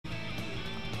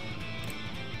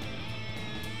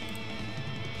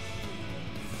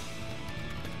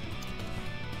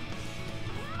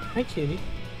Hi, kitty.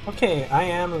 Okay, I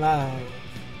am live.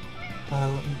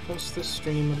 Let me post this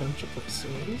stream a bunch of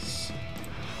places.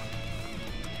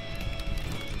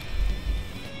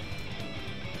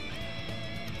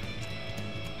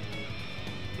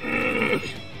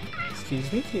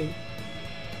 Excuse me, kitty.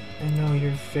 I know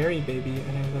you're very baby,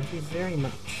 and I love you very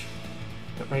much.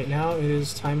 But right now, it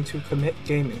is time to commit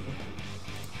gaming.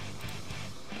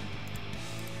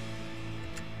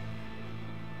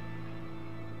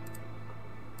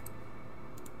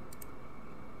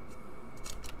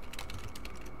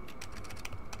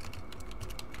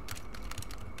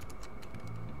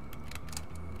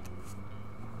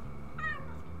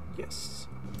 Yes,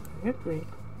 I agree.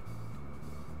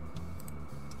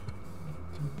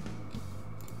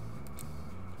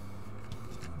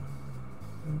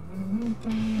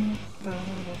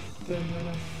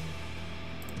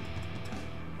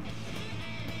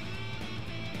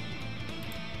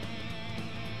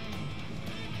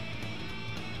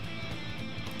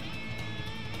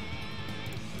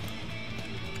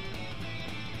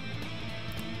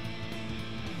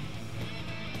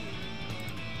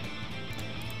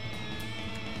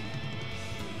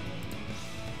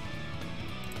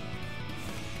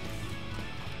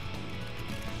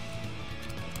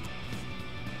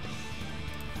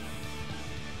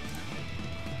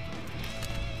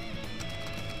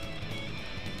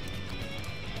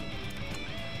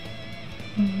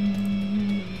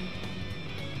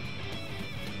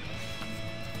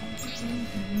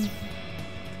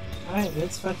 Alright,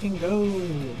 let's fucking go!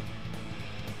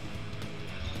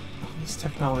 All this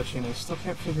technology, and I still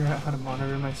can't figure out how to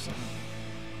monitor my son.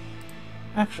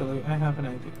 Actually, I have an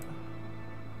idea.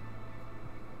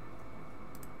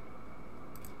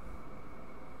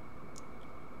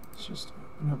 Let's just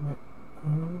open up my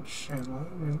own channel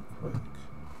real quick.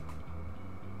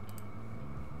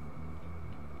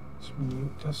 Let's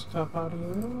mute desktop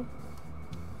audio.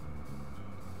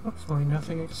 Hopefully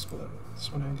nothing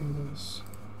explodes when I do this.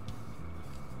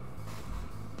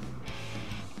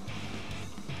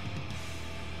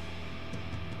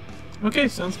 Okay,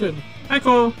 sounds good. Hi,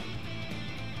 Cole!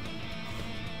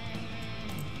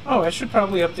 Oh, I should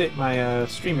probably update my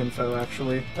stream info,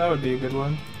 actually. That would be a good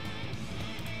one.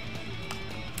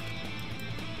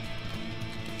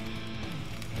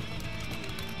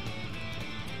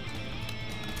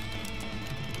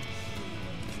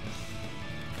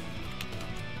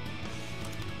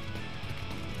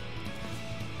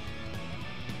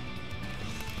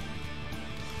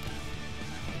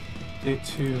 Update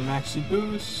to maxi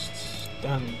boost.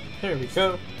 Done. There we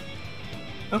go.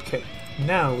 Okay,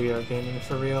 now we are gaming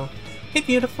for real. Hey,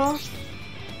 beautiful!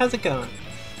 How's it going?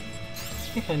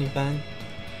 Hey, honey bun.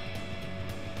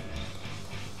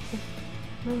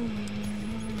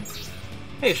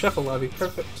 Hey, shuffle lobby.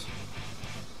 Perfect.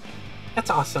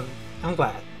 That's awesome. I'm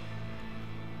glad.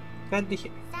 Glad to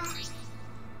hear.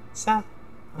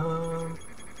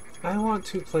 I want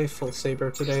to play Full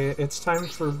Saber today. It's time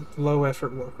for low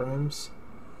effort war crimes.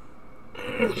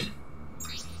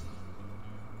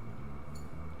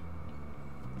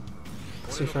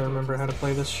 Let's see if I remember how to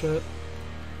play this shit.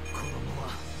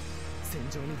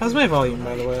 How's my volume,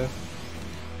 by the way?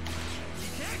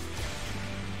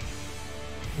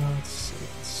 Let's see,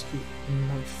 let's scoot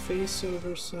my face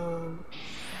over some.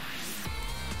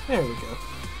 There we go.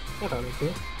 That ought to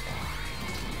do.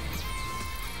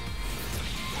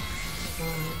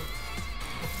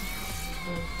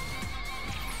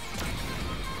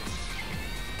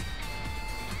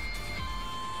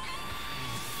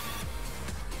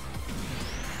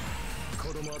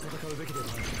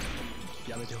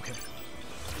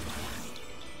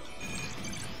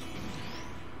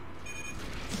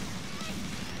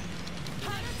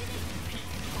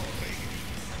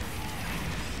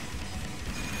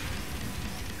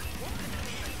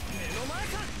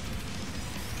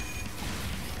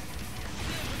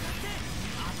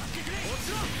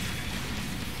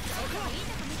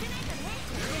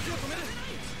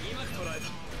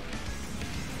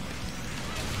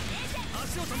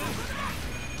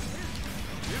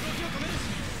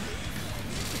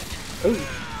 Oh!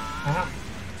 Ah.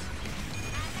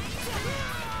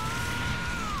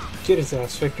 Get his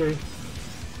ass, Victory.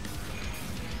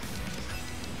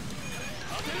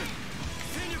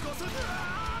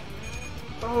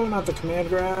 Oh, not the command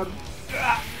grab.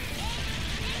 Ah.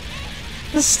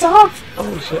 Stop!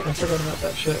 Oh shit, I forgot about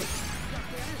that shit.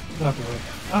 Oh boy.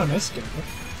 Oh, nice skill.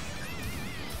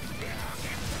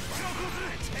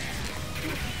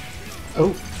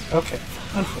 Oh, okay.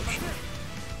 Unfortunate.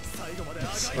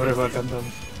 Sorry about Gundam.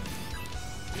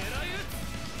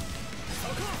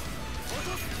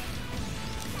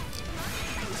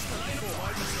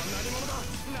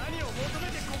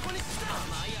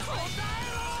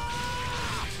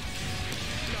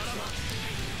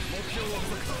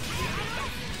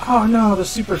 Oh no, the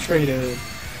super traded.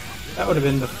 That would have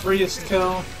been the freest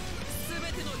kill.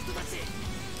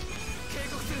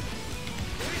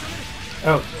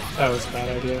 Oh, that was a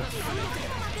bad idea.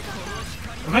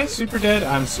 Am I super dead?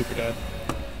 I'm super dead.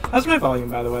 How's my volume,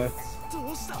 by the way?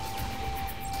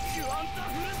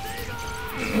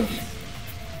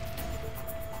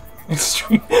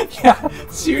 Extreme. Yeah,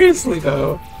 seriously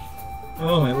though.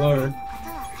 Oh my lord.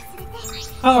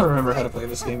 I'll remember how to play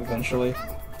this game eventually.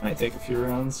 Might take a few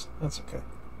rounds. That's okay.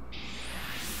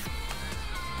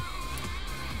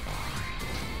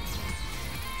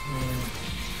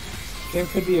 Game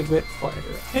could be a bit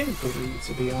quieter. I agree,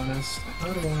 to be honest.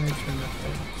 How do I turn that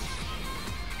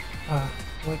down?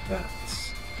 Like that.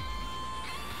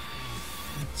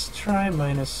 Let's try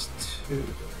 -2.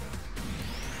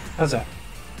 How's that?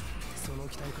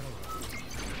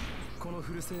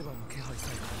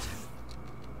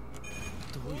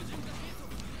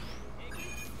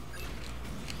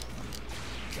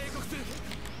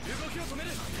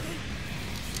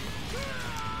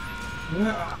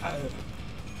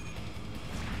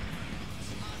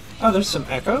 Oh, there's some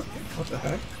echo? What the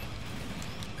heck?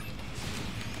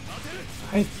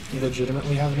 I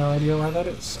legitimately have no idea why that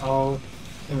is. I'll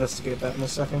investigate that in a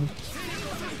second.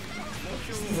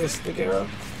 Waste the arrow.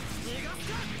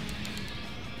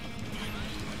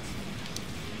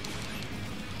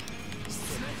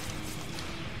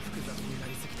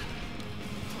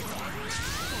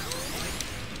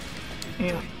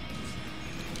 Yeah.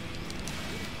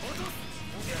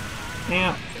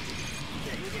 Yeah.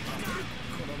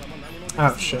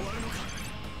 Oh shit.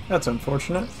 That's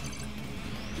unfortunate.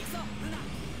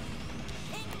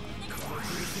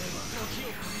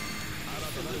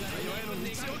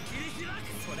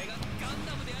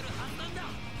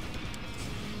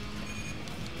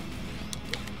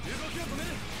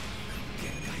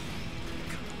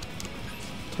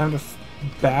 Time to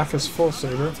back his full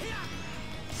saber.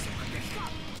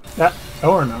 That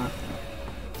or not.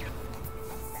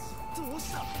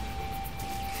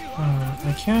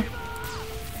 I can't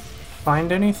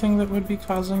find anything that would be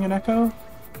causing an echo,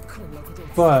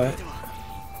 but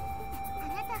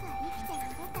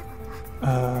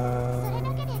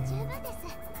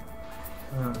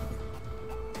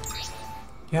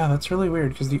yeah, that's really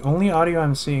weird because the only audio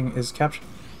I'm seeing is capture.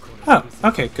 Oh,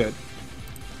 okay, good.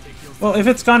 Well, if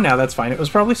it's gone now, that's fine. It was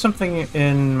probably something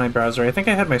in my browser. I think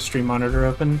I had my stream monitor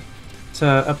open to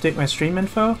update my stream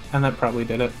info, and that probably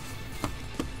did it.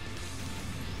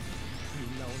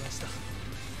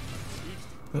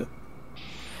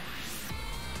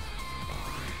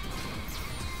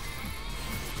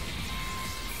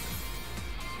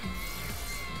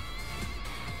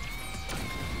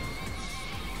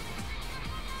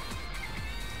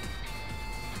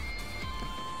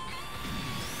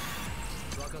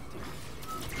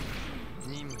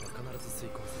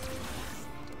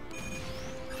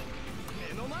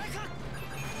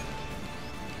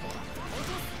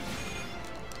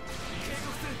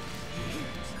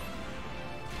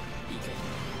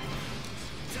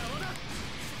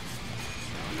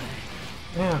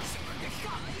 Yeah.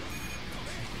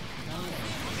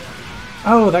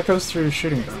 Oh, that goes through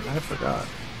shooting gun. I forgot.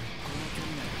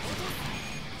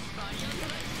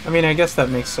 I mean, I guess that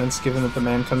makes sense given that the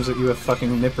man comes at you with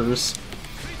fucking nippers.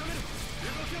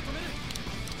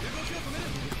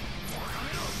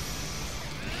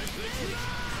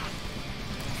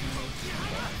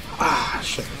 Ah,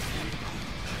 shit.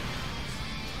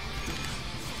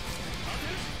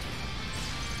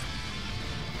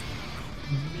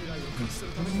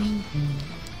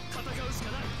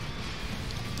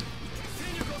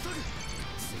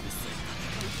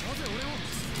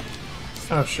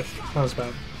 Oh shit, that was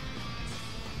bad.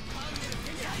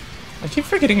 I keep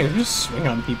forgetting to just swing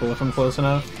on people if I'm close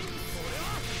enough.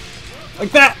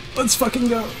 Like that! Let's fucking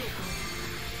go!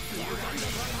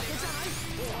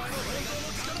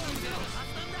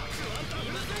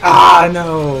 Ah,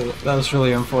 no! That was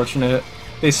really unfortunate.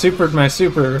 They supered my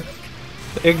super.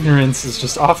 The ignorance is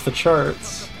just off the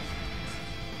charts.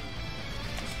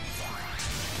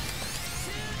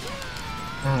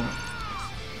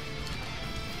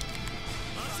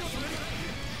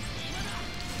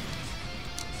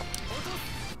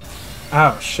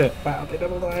 Oh shit, wow, they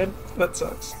double died. That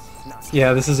sucks.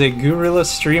 Yeah, this is a guerilla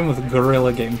stream with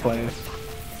guerrilla gameplay.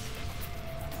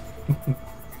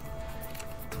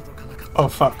 Oh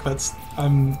fuck, that's...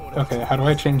 okay, how do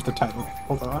I change the title?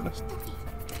 Hold on.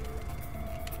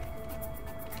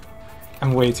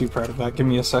 I'm way too proud of that, give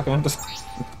me a second.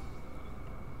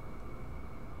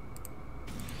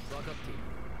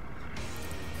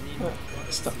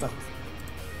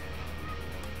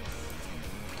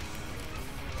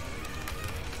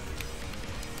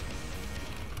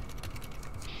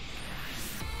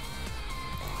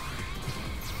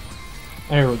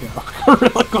 There we go.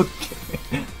 Gorilla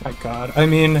okay. My god. I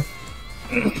mean,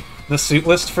 the suit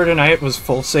list for tonight was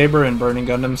Full Saber and Burning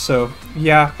Gundam, so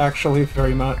yeah, actually,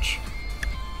 very much.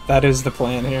 That is the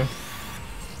plan here.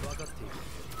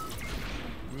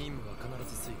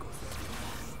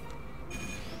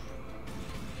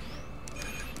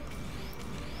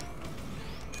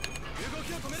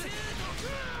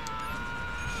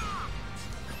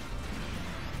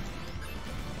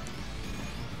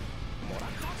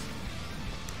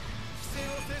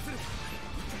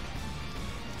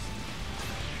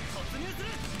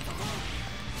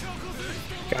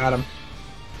 Got him.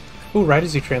 Ooh, right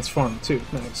as he transformed, too.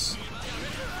 Nice.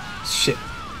 Shit.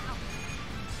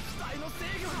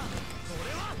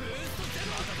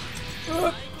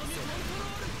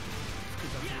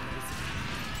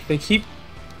 They keep,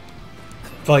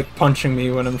 like, punching me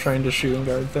when I'm trying to shoot and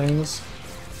guard things.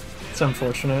 It's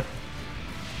unfortunate.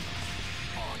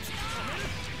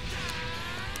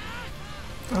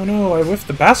 Oh no, I whiffed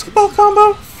the basketball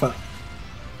combo? Fuck.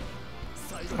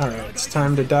 Alright, it's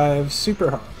time to dive super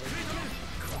hard.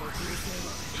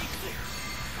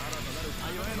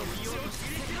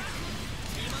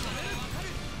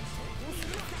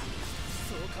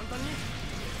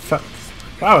 Fuck.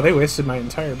 Wow, they wasted my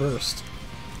entire burst.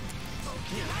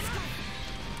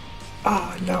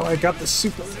 Ah, oh, no, I got the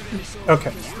super...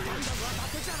 Okay.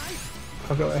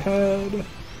 I'll go ahead.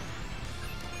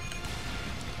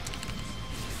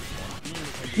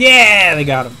 Yeah, they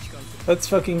got him. Let's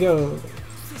fucking go.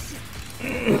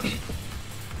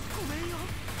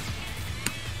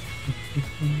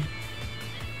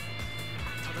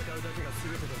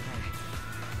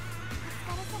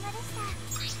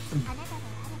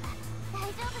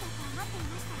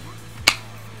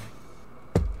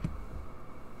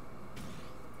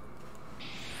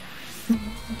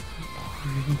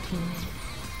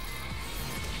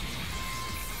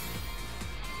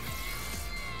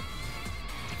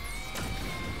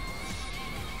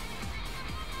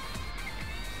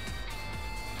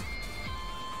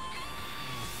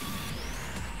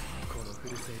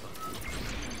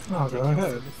 Oh, go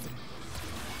ahead.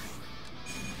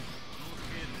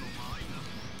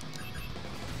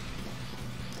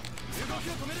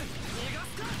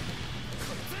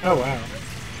 Oh, wow.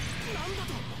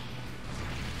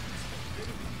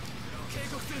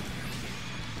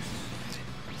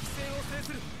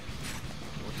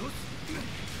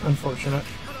 Unfortunate.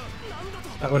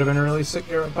 That would have been a really sick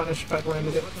arrow punish if I'd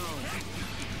landed it.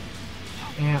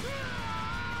 Yeah.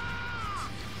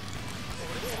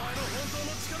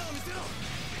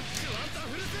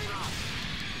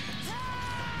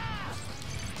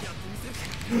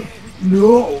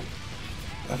 No!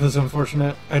 That was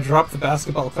unfortunate. I dropped the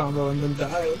basketball combo and then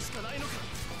died.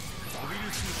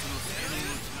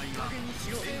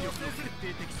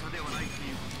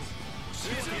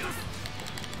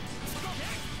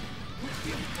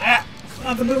 Ah!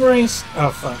 Not the boomerangs!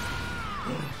 Oh, fuck.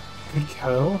 Good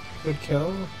kill. Good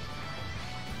kill.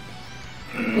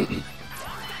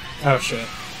 Oh, shit.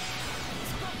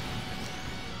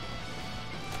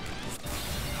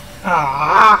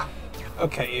 Ah!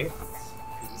 Okay.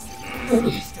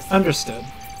 Understood.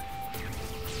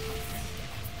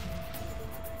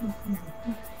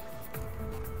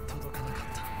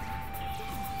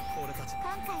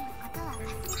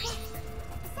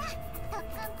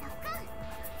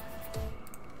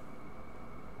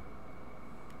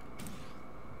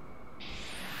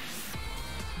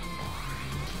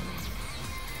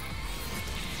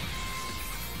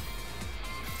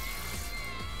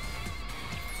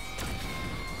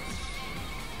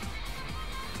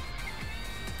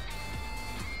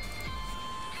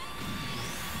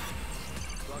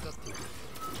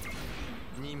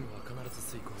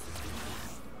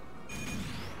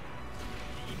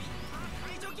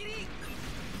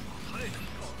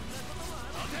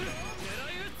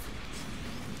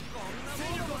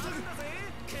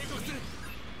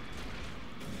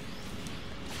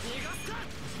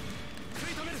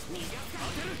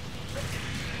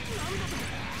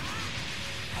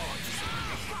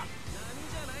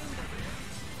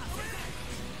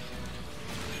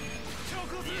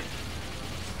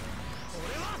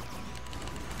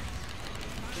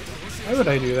 Why would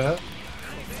I do that?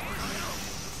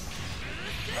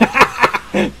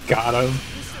 Got him.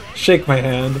 Shake my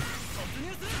hand.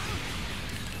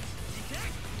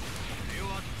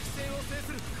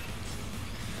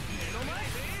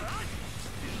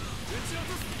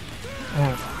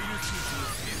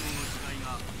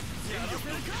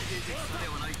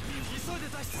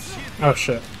 Oh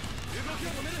shit.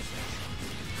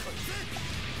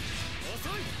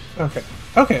 Okay.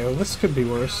 Okay, well, this could be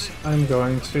worse. I'm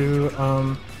going to,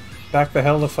 back the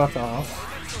hell the fuck off.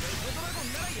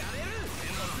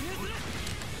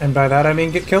 And by that I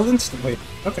mean get killed instantly.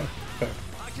 Okay, fair.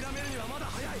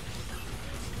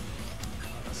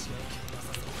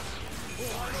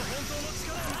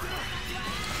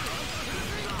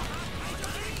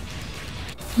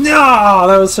 No,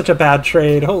 that was such a bad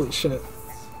trade. Holy shit.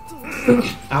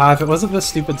 If it wasn't the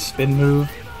stupid spin move,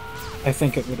 I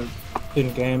think it would have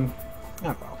been game.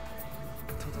 Oh well.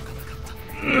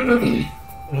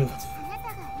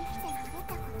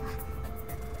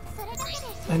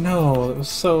 I know, it was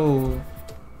so...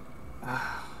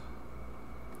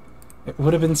 It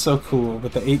would have been so cool,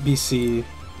 but the 8BC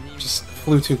just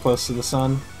flew too close to the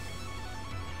sun.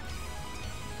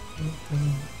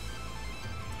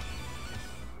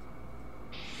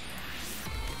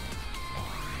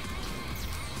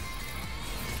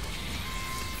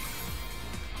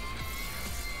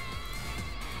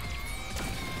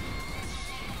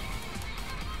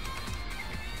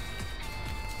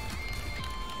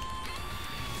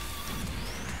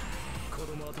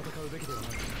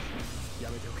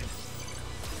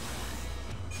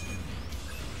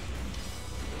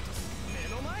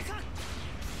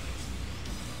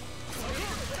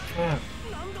 Yeah.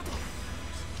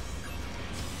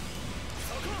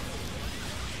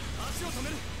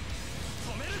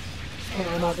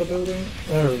 Oh, not the building.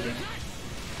 There we go.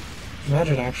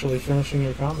 Imagine actually finishing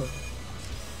your combo.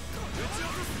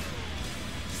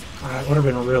 It would have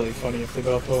been really funny if they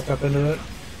both woke up into it.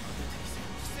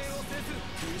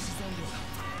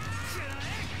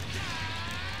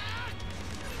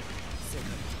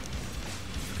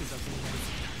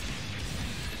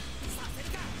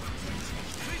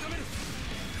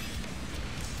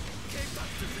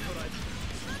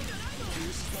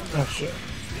 Oh shit.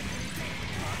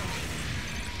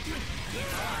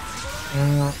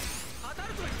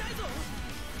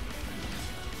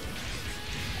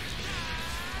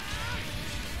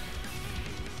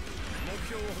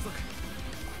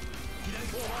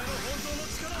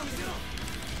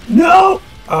 No!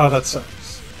 Oh, that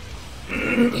sucks.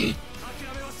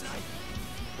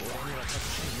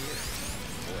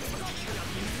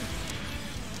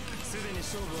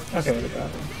 Okay, we got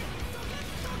him.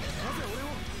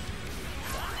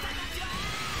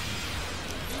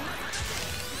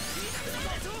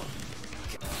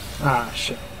 Ah,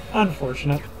 shit.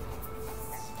 Unfortunate.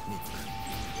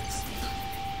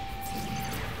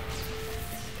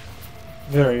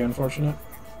 Very unfortunate.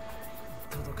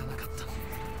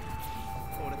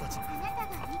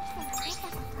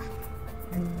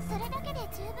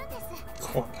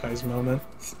 Quantize moment.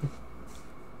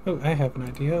 Oh, I have an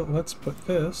idea. Let's put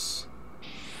this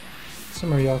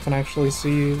somewhere y'all can actually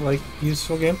see, like,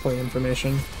 useful gameplay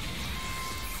information.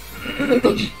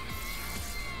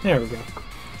 There we go.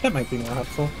 That might be more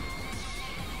helpful.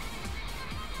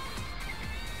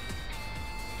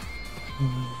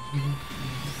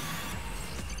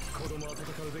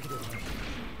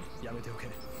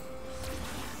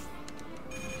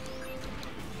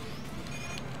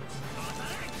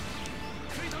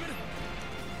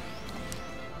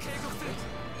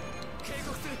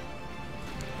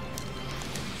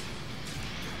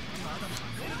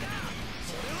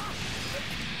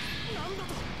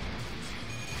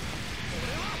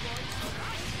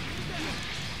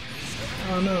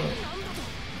 Oh no.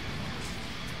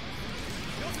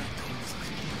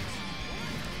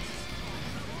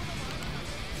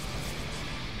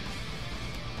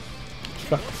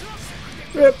 Fuck.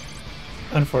 Rip.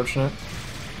 Unfortunate.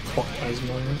 Quantize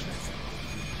moment.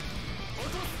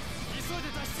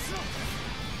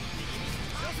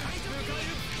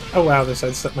 Oh wow, they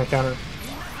sidestepped my counter.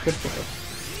 Good for them.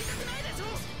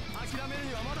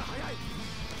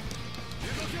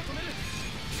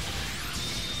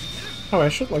 Oh, I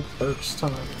should like burst, huh?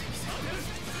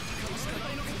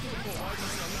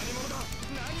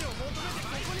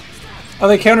 Oh,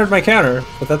 they countered my counter,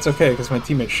 but that's okay because my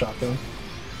teammates shot them.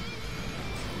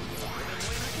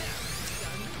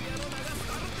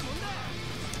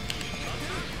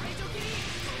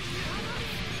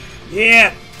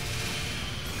 Yeah!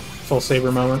 Full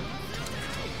saber moment.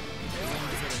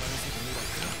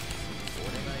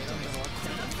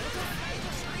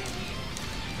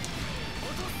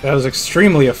 That was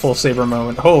extremely a full saber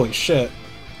moment. Holy shit.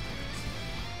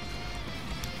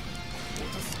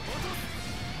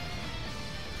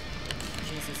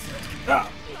 Ah.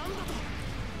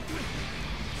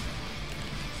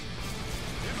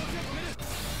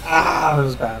 Ah, that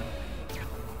was bad.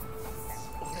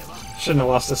 Shouldn't have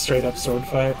lost a straight up sword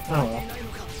fight. Oh well.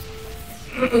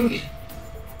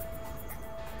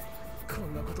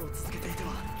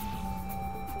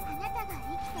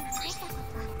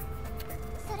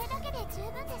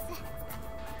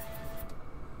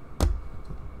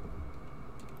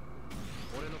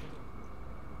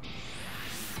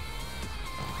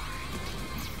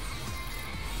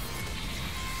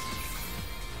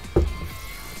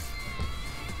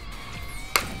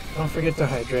 Don't forget to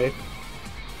hydrate.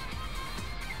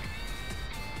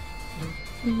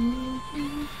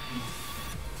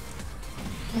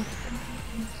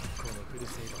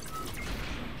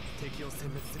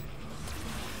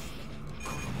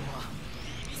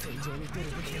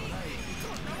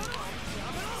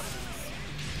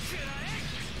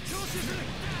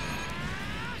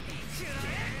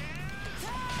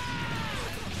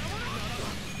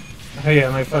 Oh yeah,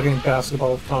 my fucking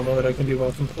basketball combo that I can do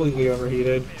while completely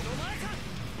overheated.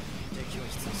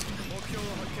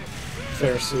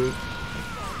 Fair suit.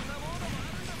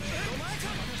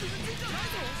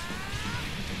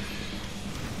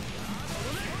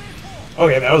 Oh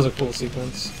yeah, that was a cool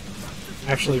sequence.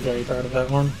 Actually very proud of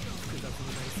that one.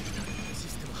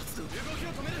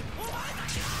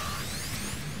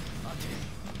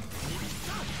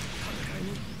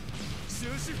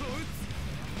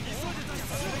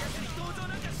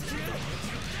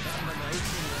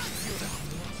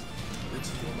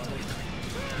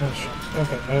 Oh shit.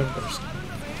 Okay, I have burst.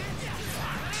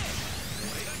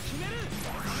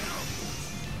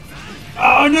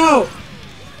 Oh no!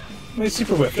 My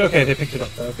super whiffed. Okay, they picked it up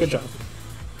though. Good job.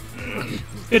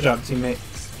 Good job, teammate.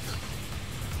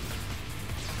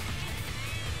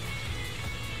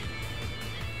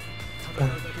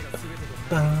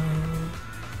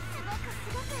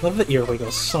 Love the ear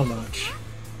wiggles so much.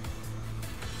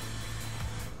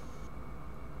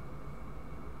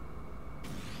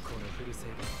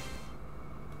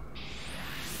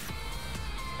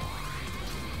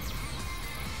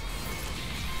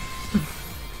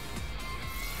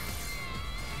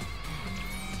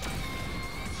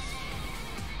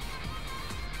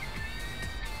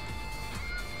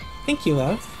 Thank you,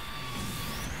 love.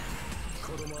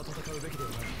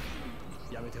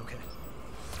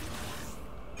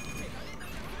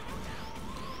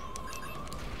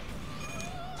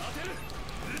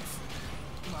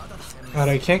 God,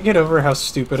 I can't get over how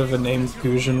stupid of a name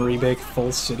Gujin Rebake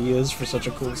Full City is for such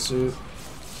a cool suit.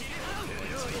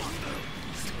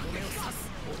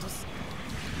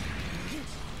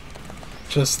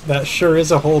 Just, that sure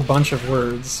is a whole bunch of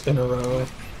words in a row.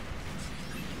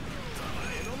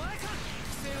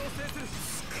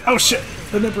 Oh shit!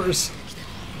 The nippers!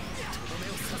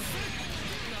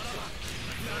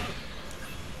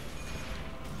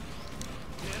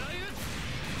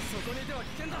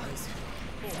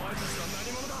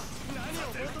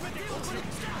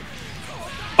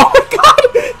 Oh my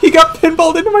god! He got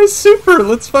pinballed into my super!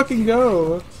 Let's fucking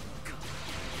go!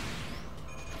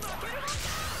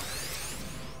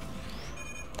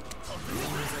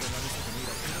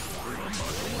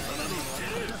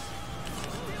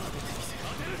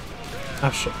 Oh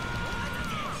shit.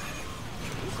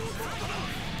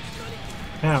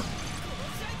 Now.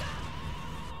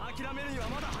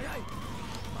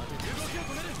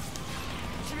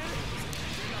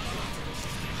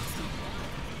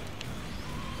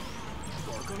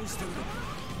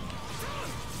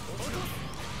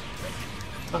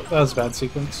 Oh, that was a bad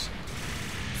sequence.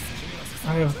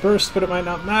 I have burst, but it might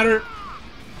not matter.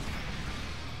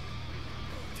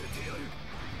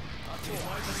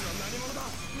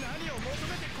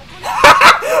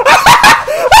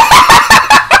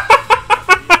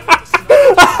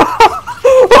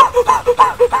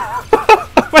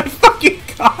 My fucking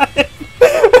god!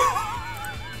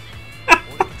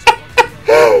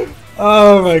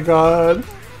 Oh my god.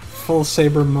 Full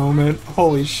saber moment.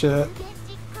 Holy shit.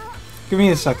 Give me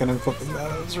a second, I'm flipping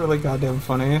that. It was really goddamn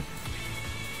funny.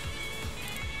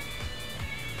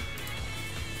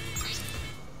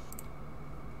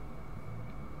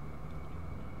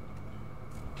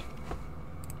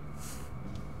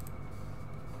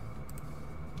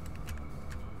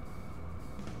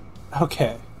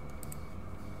 Okay.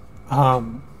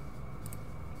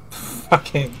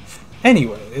 Fucking.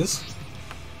 Anyways.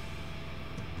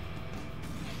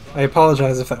 I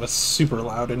apologize if that was super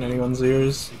loud in anyone's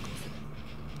ears.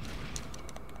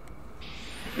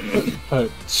 But,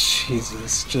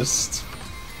 Jesus, just...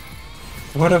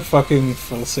 What a fucking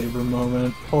full saber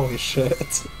moment. Holy shit.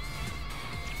 It's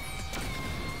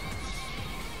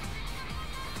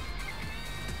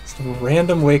the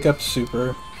random wake up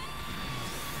super.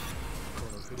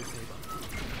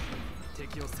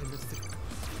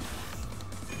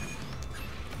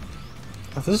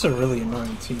 Oh, this is a really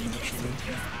annoying team, actually.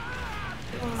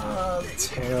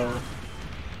 Tail.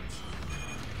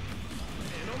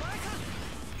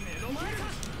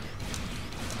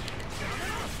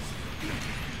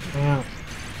 Yeah.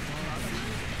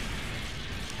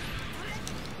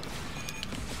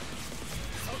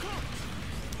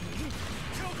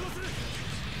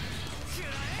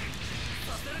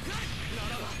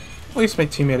 At least my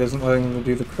teammate isn't letting me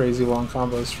do the crazy long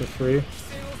combos for free.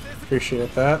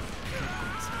 Appreciate that.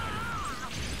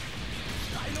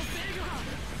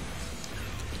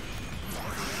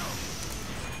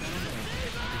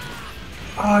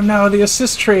 Oh no, the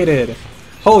assist traded!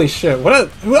 Holy shit, what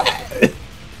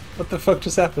what the fuck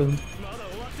just happened?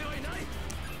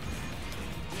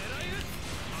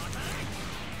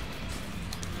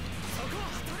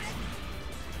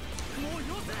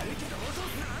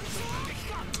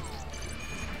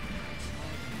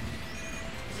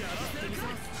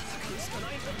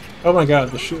 Oh my god,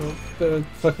 the shield, the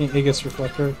fucking Aegis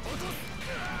reflector.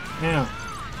 Ow.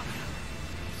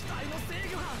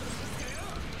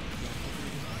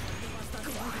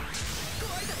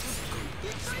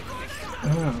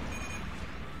 Oh.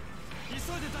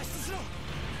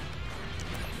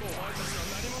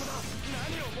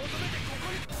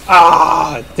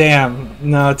 Ah, damn.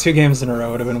 No, 2 games in a row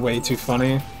would have been way too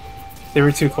funny. They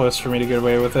were too close for me to get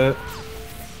away with it.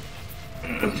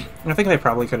 I think they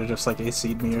probably could have just like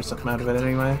AC'd me or something out of it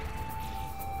anyway.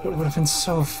 It would have been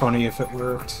so funny if it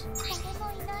worked.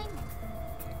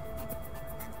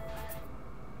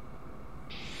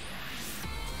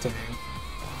 Dang.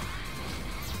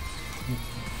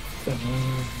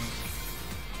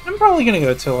 I'm probably gonna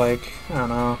go to like, I don't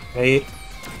know, 8.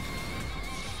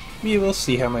 We will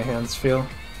see how my hands feel.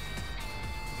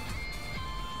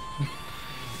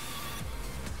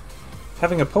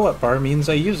 Having a pull-up bar means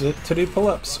I use it to do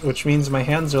pull-ups, which means my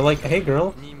hands are like, hey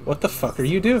girl, what the fuck are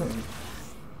you doing?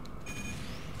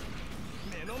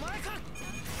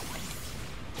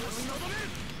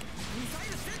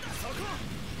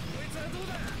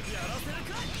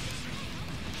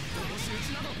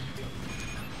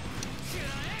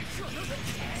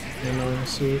 Annoying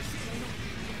suit.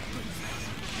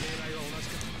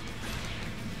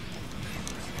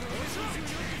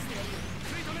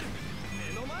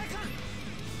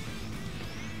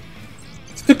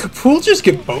 Did Kapool just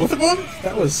get both of them?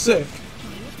 That was sick.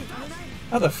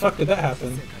 How the fuck did that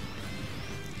happen?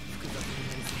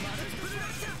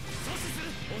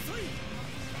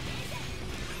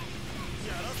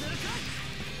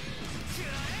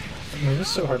 Man, this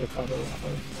is so hard to combo off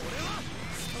of.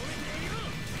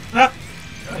 Ah!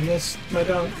 I missed my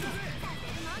dunk.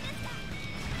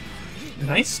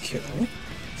 Nice kill.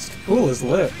 This Kapool is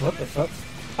lit. What the fuck?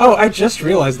 Oh, I just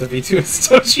realized the V2 is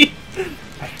Tochi.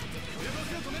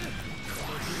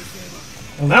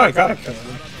 Well, now I gotta kill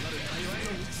him.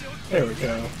 There we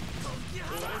go.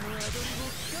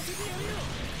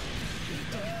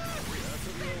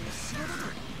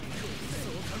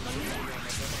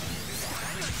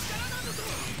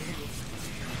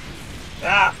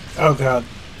 Ah! Oh god.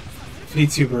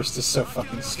 V2 burst is so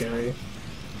fucking scary.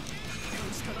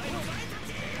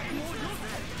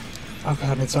 Oh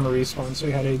god, it's on a respawn, so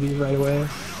we had AD right away.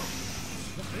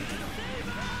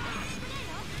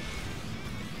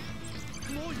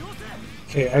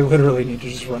 Okay, I literally need to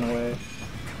just run away.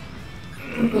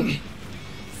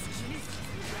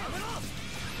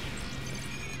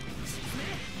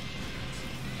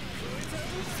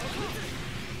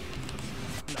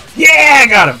 Yeah, I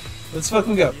got him! Let's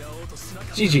fucking go.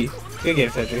 GG. Good game,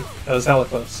 Fedry. That was hella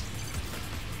close.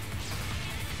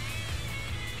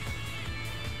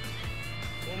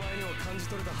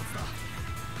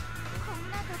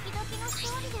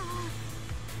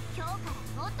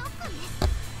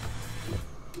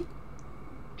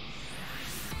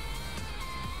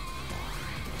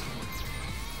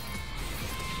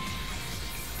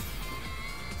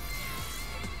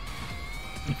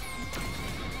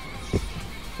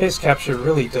 Face capture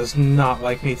really does not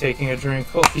like me taking a drink.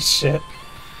 Holy shit.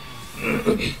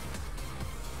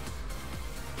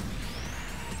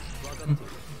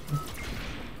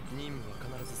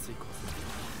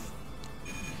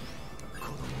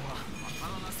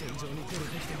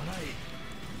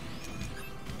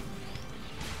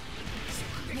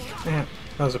 Yeah,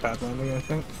 that was a bad landing, I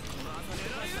think.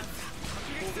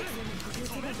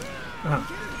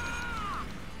 Oh.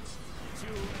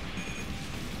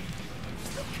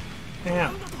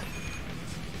 Yeah.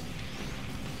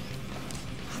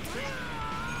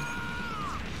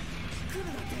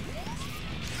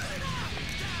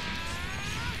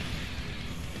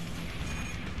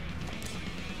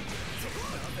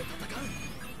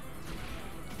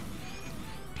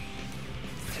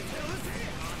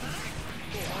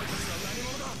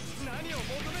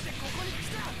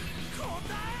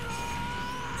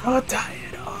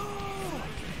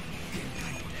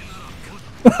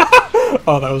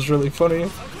 Oh, that was really funny.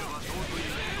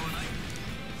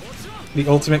 The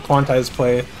ultimate quantize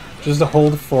play. Just to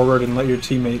hold forward and let your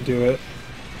teammate do it.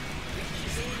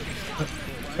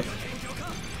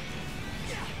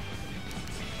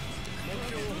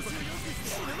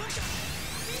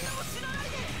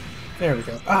 There we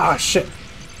go. Ah, shit!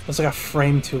 I was like a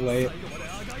frame too late.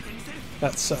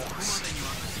 That sucks.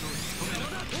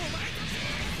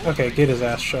 Okay, get his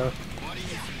ass show.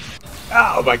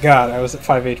 Oh my god, I was at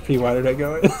 5 HP, why did I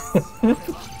go in?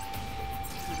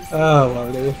 Oh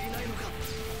lordy.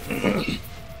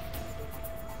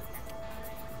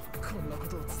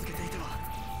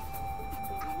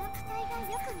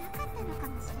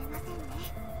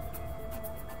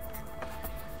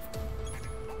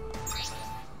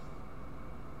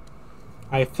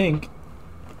 I think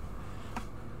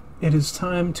it is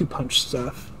time to punch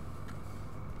stuff.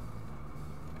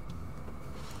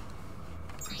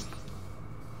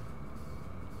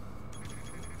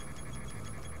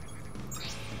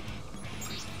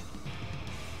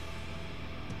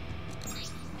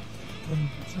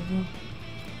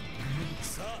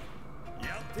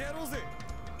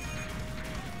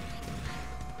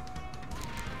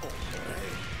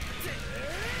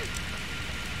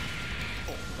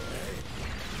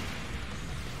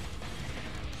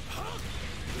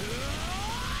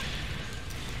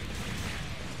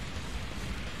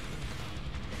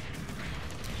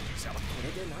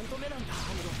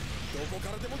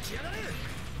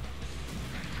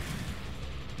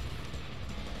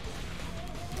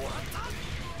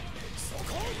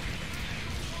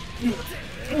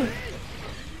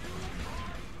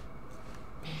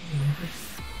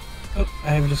 Oh, I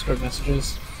have Discord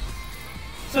messages.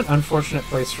 It's an unfortunate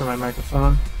place for my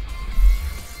microphone.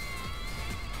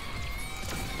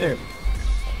 There we go.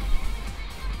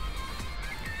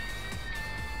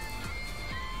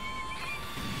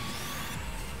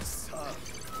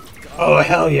 Oh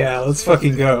hell yeah, let's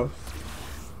fucking go.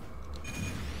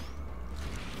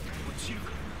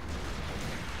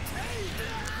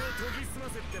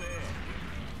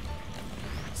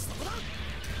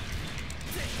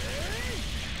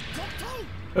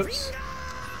 Oops.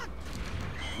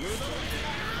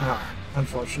 Ah,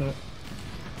 unfortunate.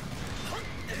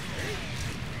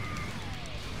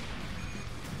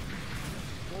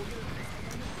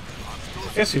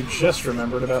 Guess who just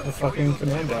remembered about the fucking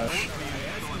command dash?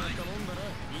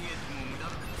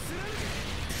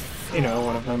 You know,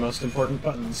 one of my most important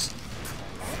buttons.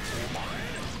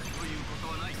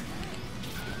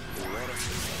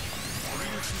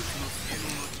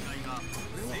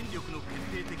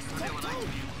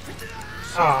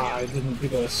 Ah, I didn't do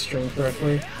the string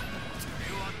correctly.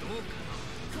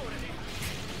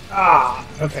 Ah,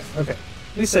 okay, okay.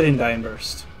 At least I didn't die in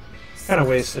burst. Kinda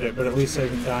wasted it, but at least I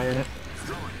didn't die in it.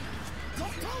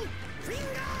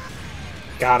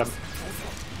 Got him.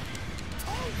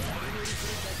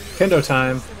 Kendo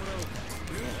time.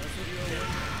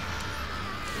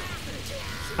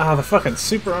 Ah, the fucking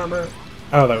super armor.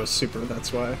 Oh, that was super,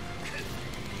 that's why.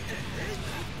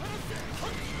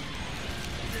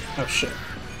 Oh shit.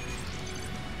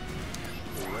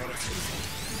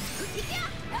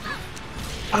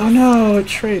 Oh no, it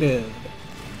traded.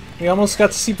 We almost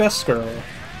got to see Best Girl.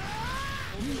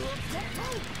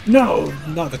 No,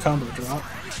 not the combo drop.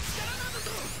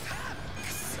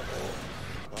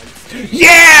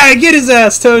 Yeah! Get his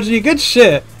ass, Toji! Good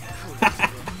shit!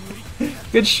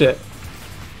 Good shit.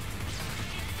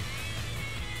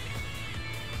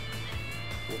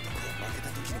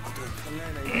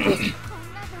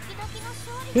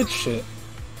 Good shit.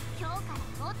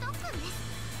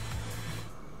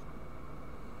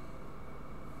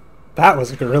 That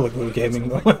was a Gorilla Glue gaming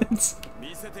moment.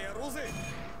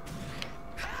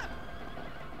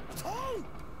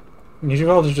 You should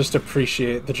all just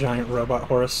appreciate the giant robot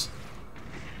horse.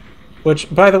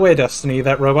 Which, by the way, Destiny,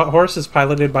 that robot horse is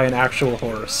piloted by an actual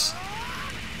horse.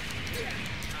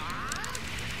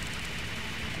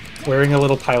 Wearing a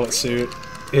little pilot suit.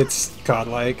 It's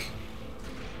godlike.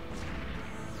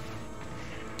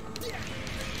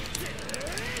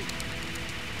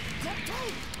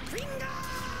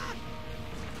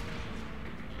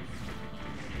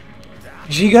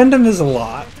 G-Gundam is a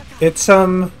lot. It's,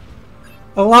 a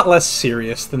lot less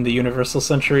serious than the Universal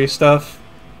Century stuff.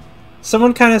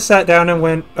 Someone kind of sat down and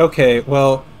went, okay,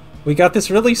 well, we got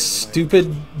this really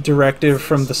stupid directive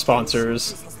from the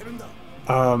sponsors.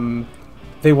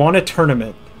 They want a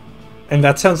tournament. And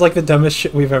that sounds like the dumbest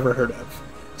shit we've ever heard of.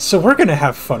 So we're gonna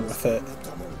have fun with it.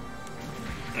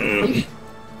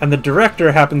 And the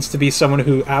director happens to be someone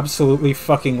who absolutely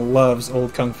fucking loves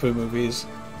old kung fu movies.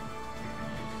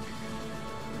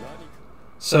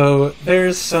 So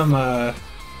there's some,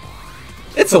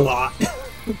 it's a lot.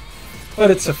 But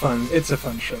it's a fun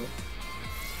show.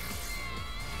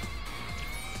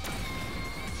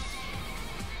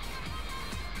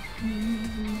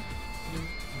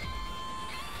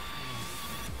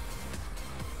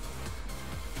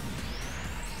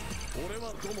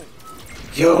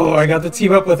 Yo, I got to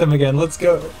team up with him again. Let's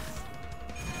go.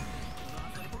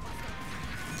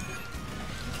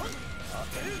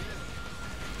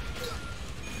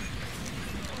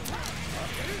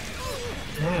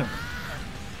 Damn.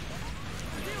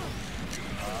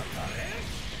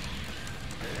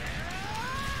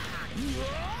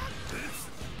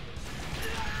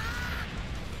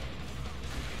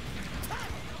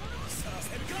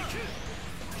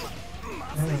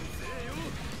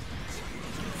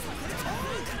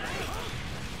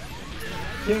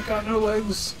 He ain't got no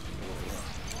legs.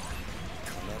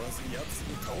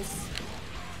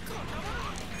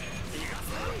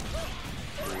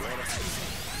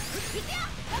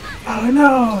 Oh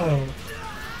no!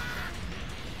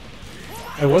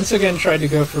 I once again tried to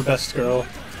go for best girl.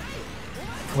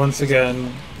 Once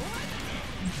again,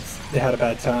 they had a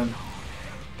bad time.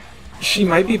 She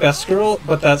might be best girl,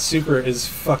 but that super is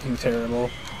fucking terrible.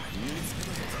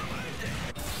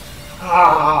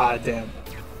 Ah, damn.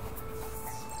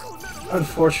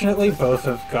 Unfortunately, both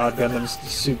of God Gundam's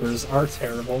supers are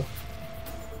terrible.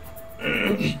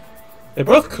 They're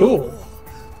both cool,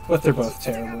 but they're both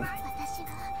terrible.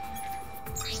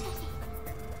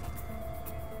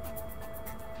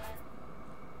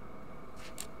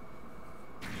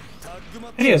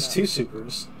 And he has two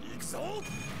supers.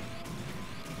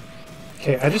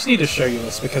 Okay, I just need to show you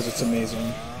this because it's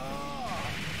amazing.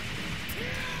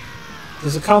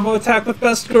 There's a combo attack with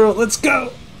Best Girl, let's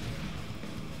go!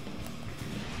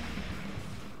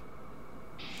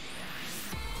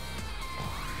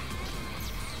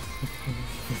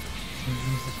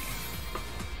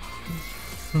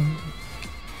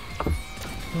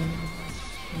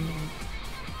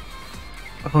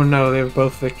 Oh no, they have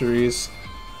both victories.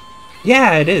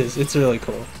 Yeah, it is. It's really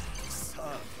cool.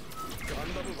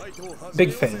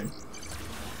 Big fan.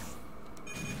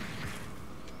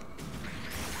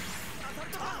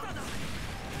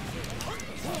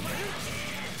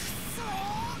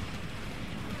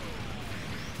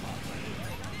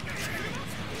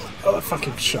 Oh, a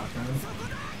fucking shotgun.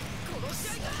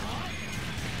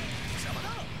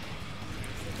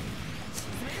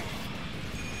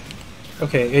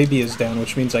 Okay, AB is down,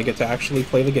 which means I get to actually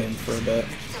play the game for a bit.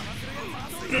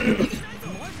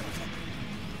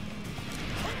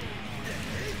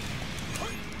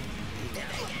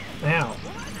 Ow.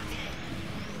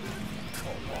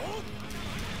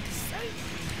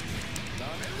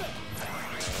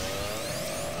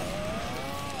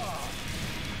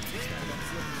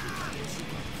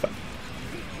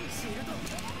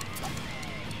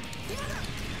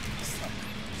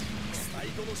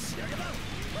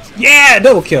 Yeah!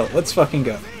 Double kill! Let's fucking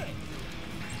go.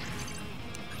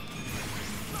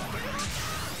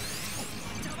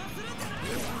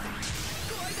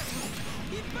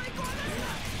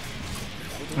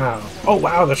 Oh. Oh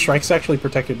wow, the strikes actually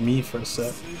protected me for a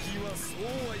sec.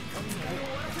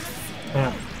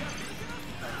 Yeah.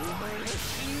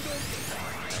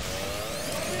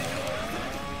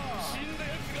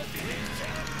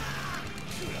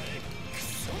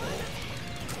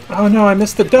 Oh no, I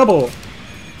missed the double!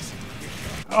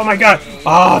 Oh my god!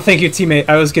 Oh, thank you, teammate.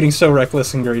 I was getting so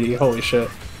reckless and greedy. Holy shit.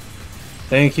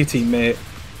 Thank you, teammate.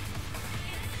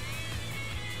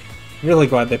 Really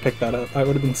glad they picked that up. I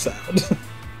would have been sad.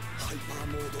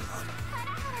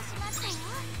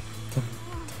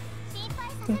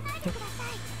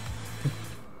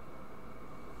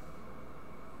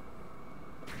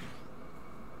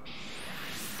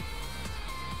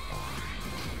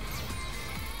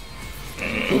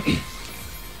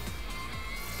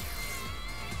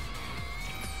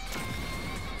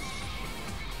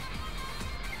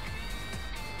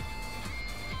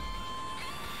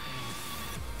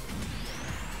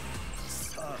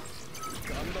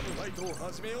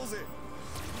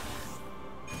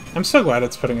 I'm so glad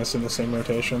it's putting us in the same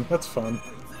rotation. That's fun.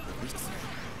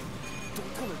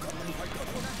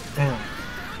 Ow.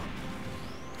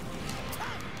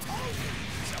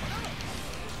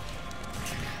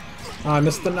 Oh, I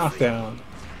missed the knockdown.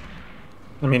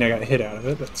 I mean, I got hit out of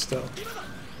it, but still.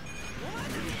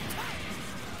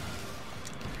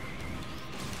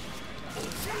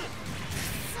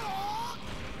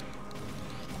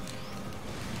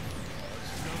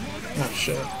 Oh,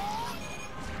 shit.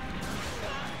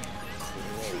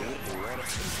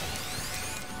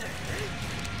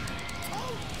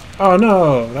 Oh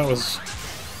no, that was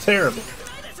terrible.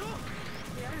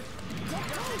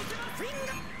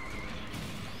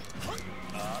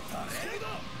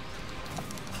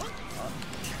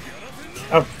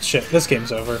 Oh shit, this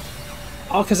game's over.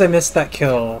 All because I missed that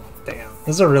kill. Damn, this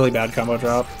is a really bad combo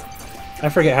drop. I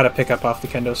forget how to pick up off the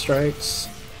kendo strikes.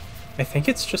 I think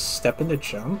it's just step into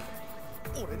jump.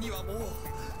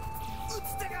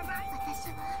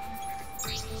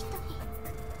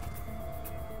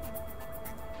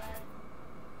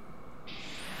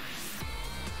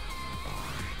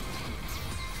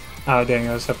 Oh dang,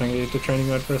 I was hoping to get to training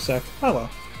mode for a sec. Oh well.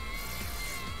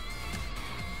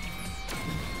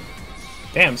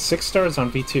 Damn, 6 stars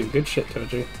on V2. Good shit,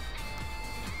 Toji.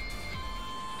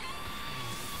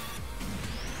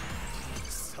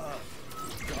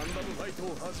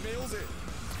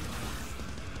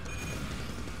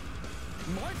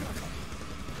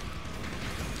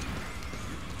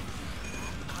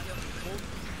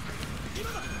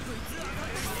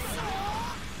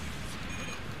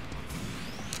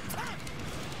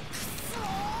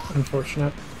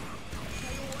 Unfortunate.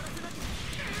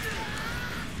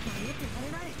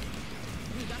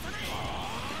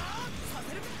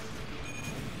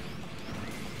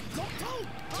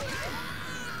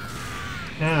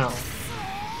 Ow.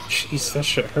 Jeez, that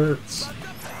shit hurts.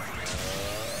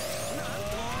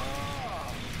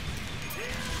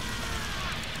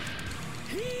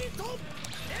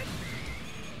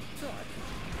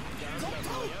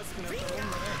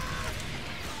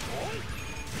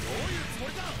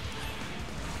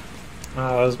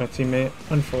 Ah, that was my teammate.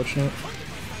 Unfortunate.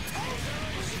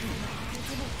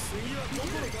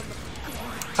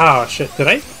 Oh shit, did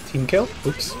I team kill?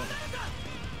 Oops.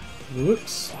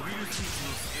 Whoops.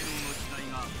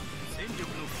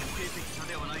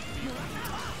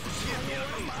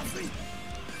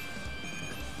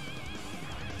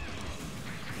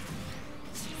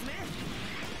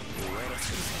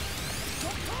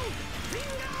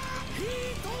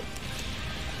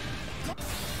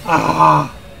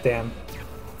 Ah, damn.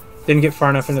 Didn't get far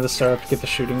enough into the startup to get the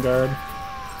shooting guard.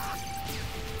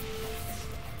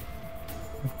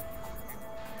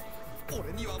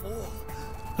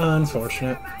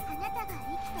 Unfortunate.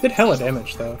 Did hella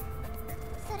damage though.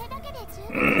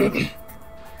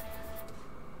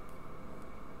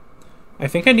 I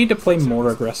think I need to play more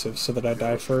aggressive so that I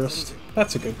die first.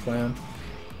 That's a good plan.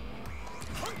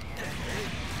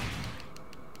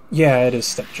 Yeah, it is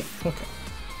step jump. Okay.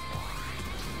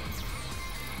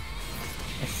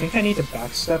 I think I need to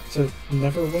backstep to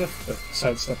never whiff, but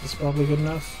sidestep is probably good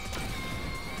enough.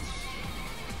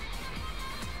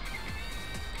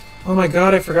 Oh my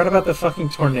god, I forgot about the fucking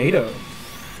tornado.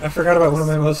 I forgot about one of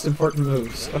my most important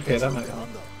moves. Okay, that might help.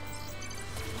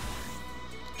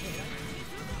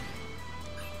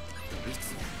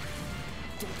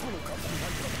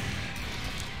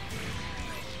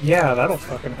 Yeah, that'll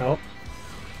fucking help.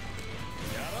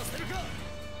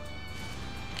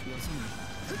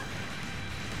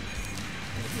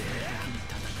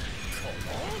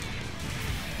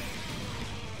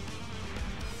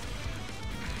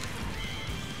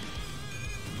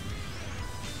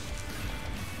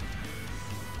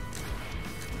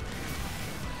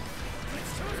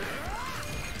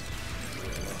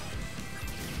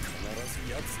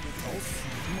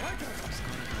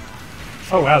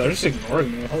 Oh wow, they're just ignoring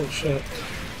me. Holy shit.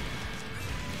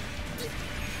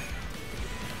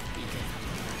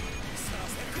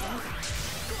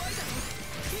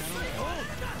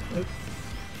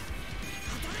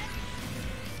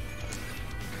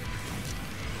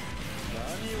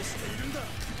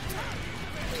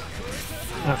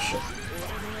 Oh shit.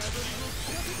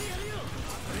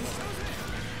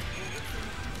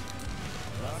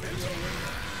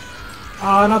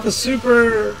 Ah, not the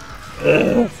super!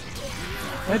 Ugh.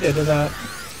 I did that.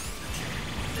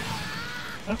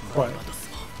 Not quite.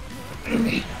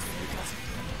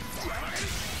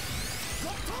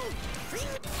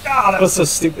 Ah, that was so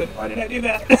stupid. Why did I do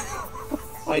that?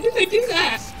 Why did I do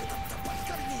that?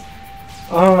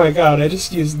 Oh my god, I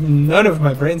just used none of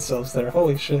my brain cells there.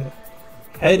 Holy shit.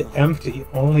 Head empty,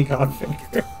 only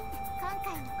Godfinger.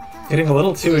 Getting a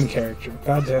little too in character.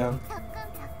 Goddamn.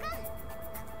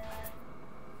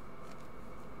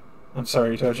 I'm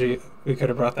sorry, Toji. We could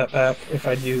have brought that back if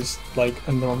I'd used, like,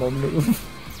 a normal move.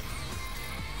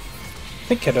 I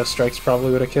think Kendo Strikes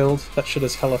probably would have killed. That shit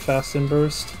is hella fast in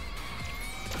burst.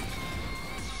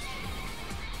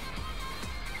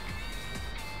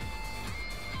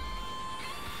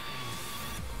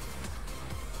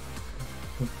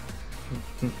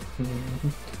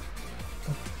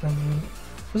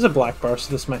 There's a black bar,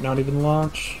 so this might not even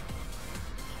launch.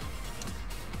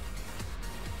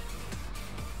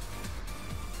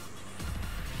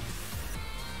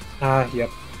 Ah, yep.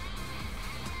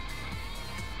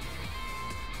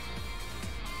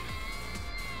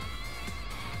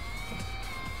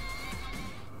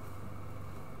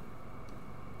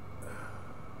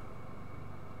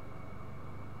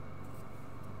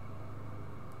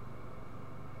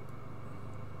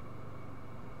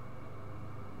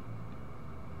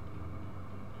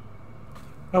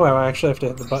 Oh wow, I actually have to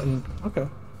hit the button. Okay.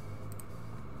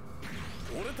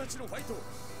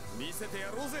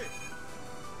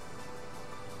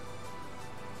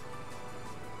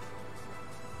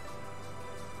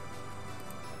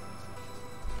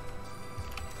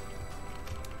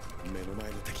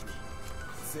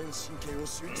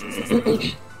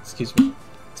 Excuse me.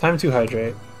 Time to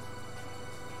hydrate.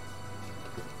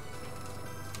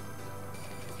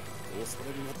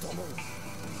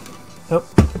 Oh.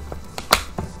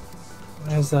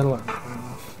 Why is that alarm going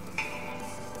off?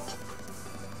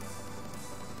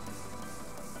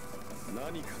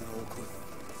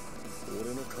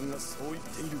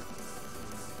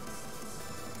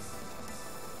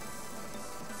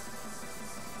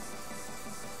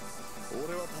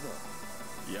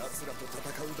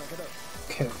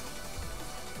 Okay.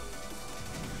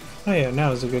 Oh yeah,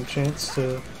 now is a good chance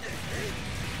to...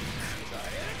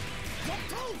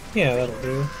 Yeah, that'll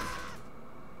do.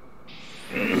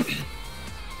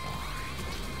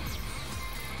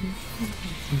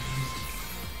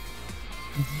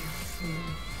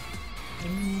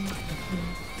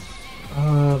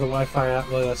 The Wi-Fi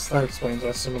Atlas, that explains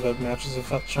why some of the matches have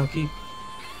felt chunky.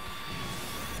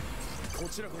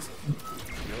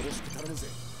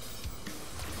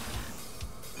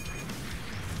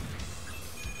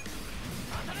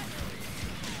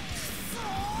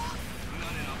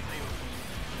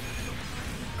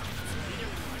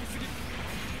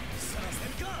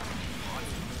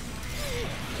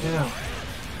 Yeah.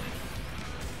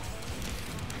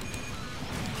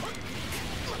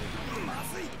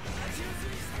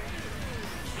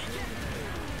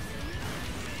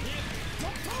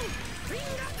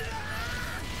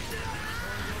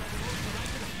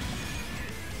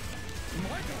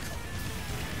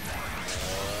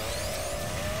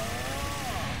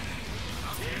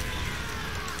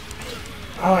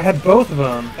 Oh, I had both of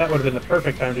them! That would have been the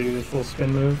perfect time to do the full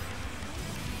spin move.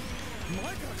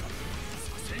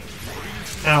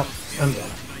 Ow, I'm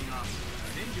dead.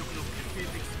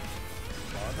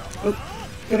 Oh,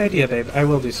 good idea, babe. I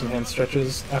will do some hand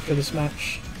stretches after this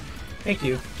match. Thank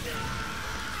you.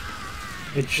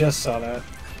 I just saw that.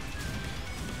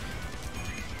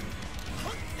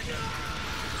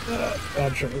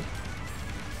 Bad trade.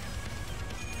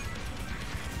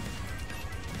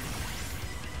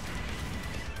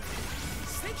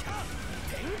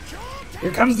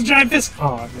 Here comes the giant fist!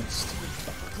 Oh, I missed.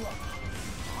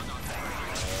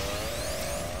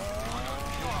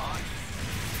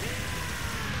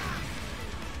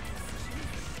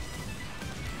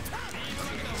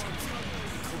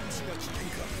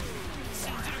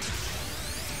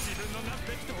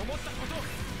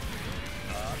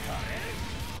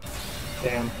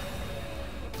 Damn.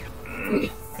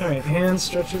 Alright, hand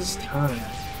stretches time.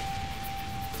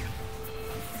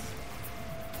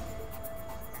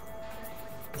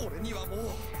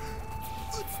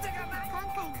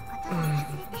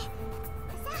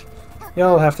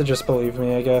 Y'all have to just believe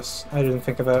me, I guess. I didn't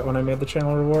think of that when I made the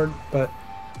channel reward, but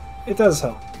it does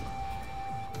help.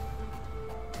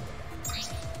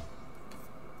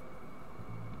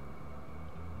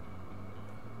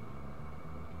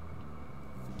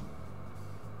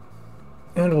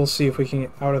 And we'll see if we can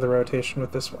get out of the rotation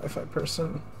with this Wi-Fi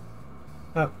person.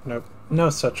 Oh, nope. No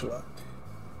such luck.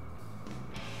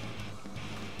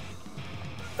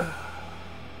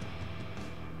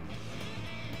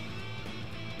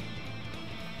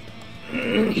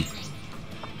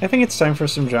 I think it's time for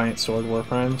some giant sword war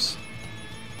primes.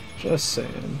 Just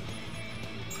saying.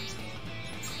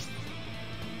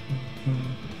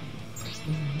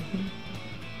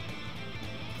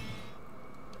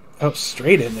 Oh,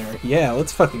 straight in there. Yeah,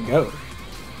 let's fucking go.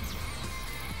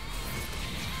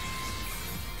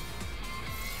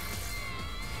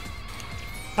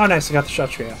 Oh, nice, I got the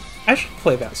Kshatriya. I should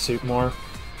play that suit more.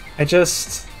 I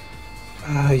just...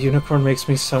 Unicorn makes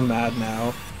me so mad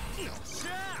now.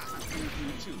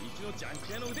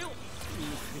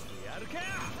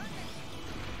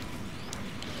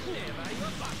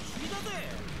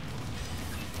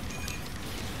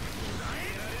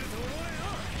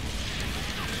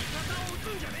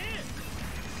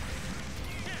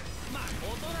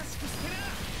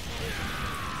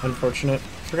 Unfortunate.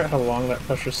 Forgot how long that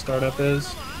pressure startup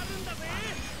is.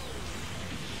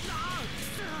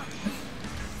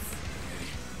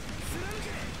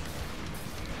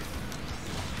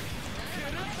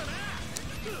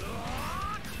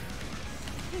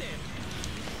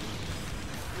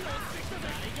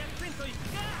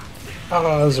 Oh,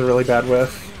 that was a really bad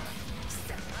whiff.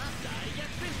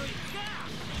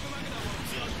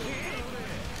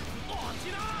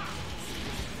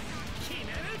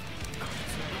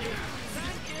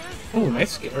 Oh,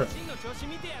 nice scare.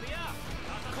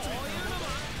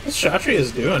 This Kshatriya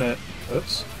is doing it.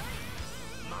 Oops.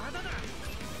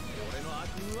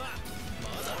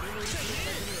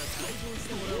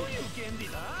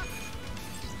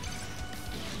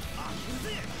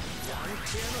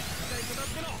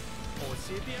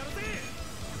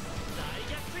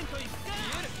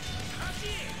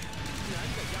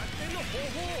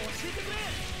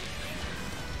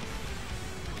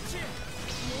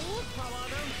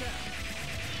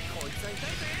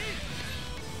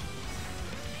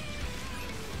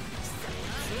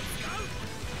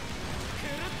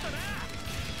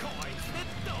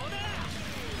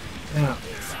 Now,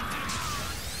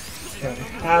 yeah,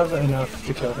 I have enough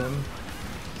to kill him.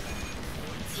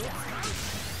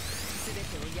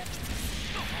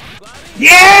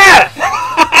 Yeah!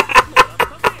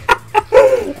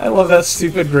 I love that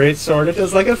stupid great sword. It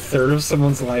does like a third of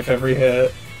someone's life every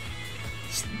hit.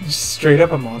 Straight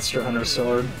up a Monster Hunter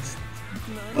sword.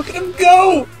 Look at him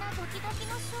go!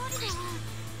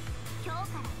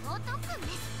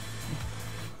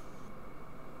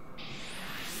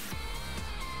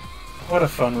 What a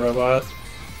fun robot.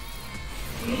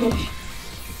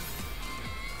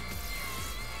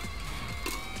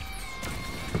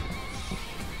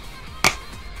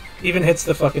 Even hits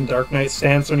the fucking Dark Knight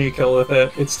stance when you kill with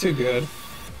it. It's too good.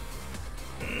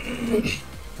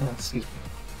 Oh, excuse me.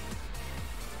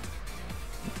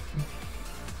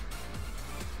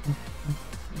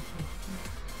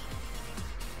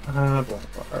 Black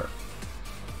bar.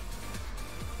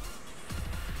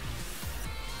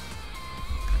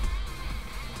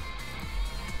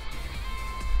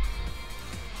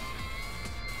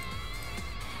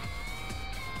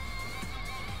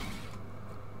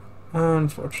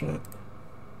 Unfortunate.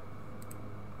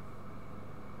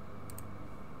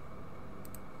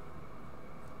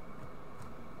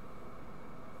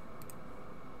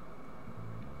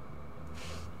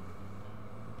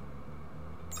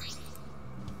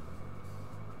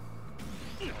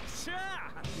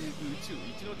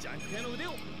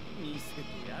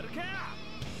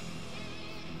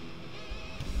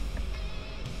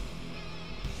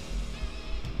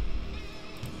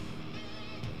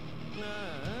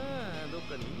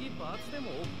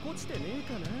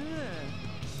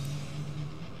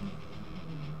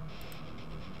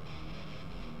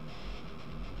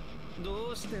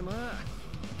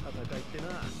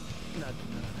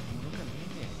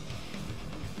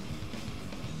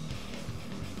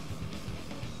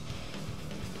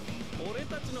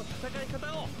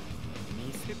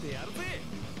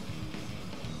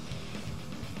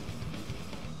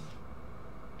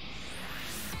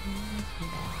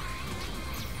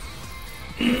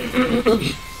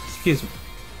 Excuse me.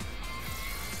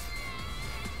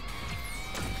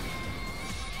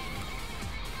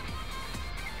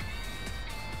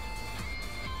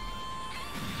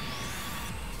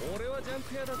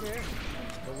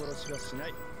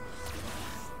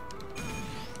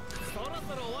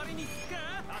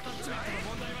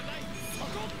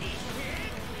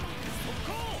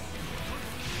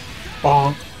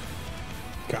 Bonk.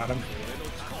 Got him.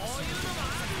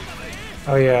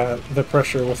 Oh yeah, the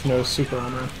pressure with no super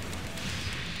armor.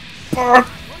 Bonk.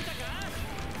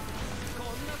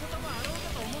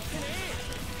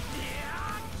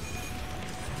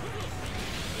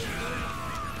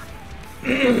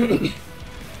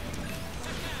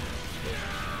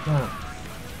 Oh.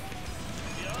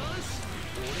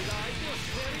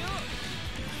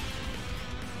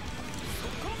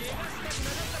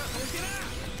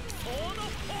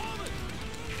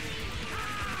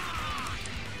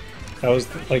 That was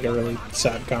like a really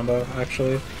sad combo,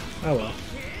 actually. Oh well.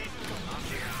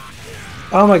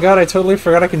 Oh my god, I totally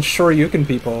forgot I can Shoryuken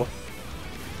people.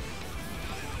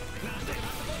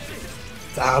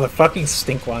 Ah, the fucking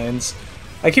stink lines.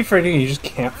 I keep forgetting you just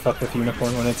can't fuck with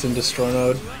Unicorn when it's in destroy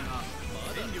mode.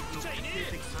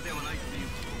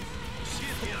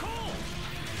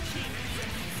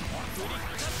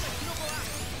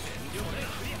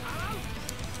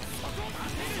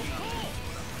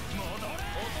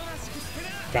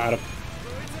 Got him.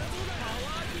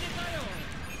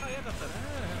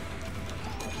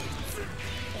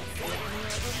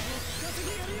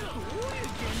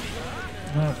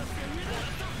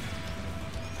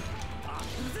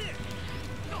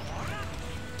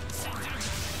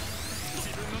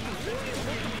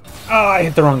 Oh, I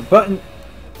hit the wrong button.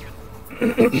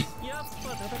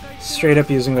 Straight up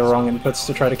using the wrong inputs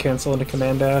to try to cancel into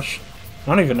command dash. I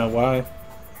don't even know why.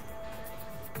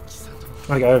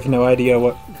 Like, I have no idea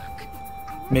what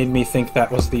made me think that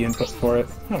was the input for it.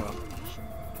 Oh well.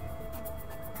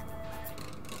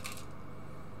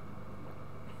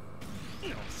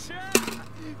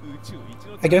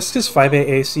 I guess his 5A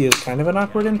AC is kind of an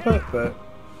awkward input, but...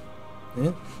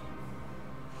 yeah.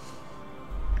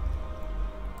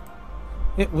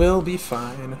 It will be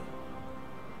fine.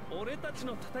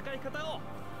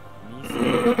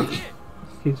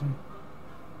 Excuse me.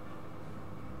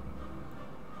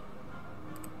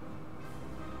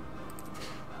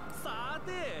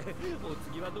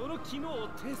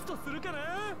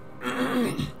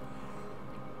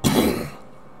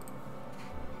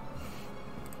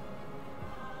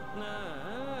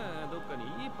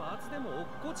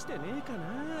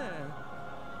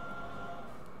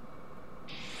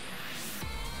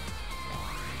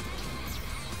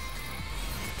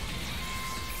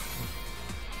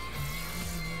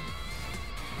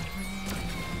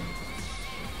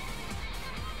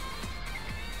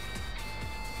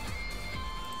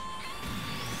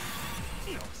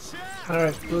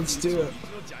 Alright, let's do it.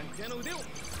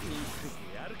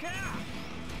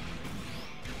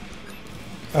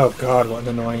 Oh god, what an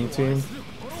annoying team.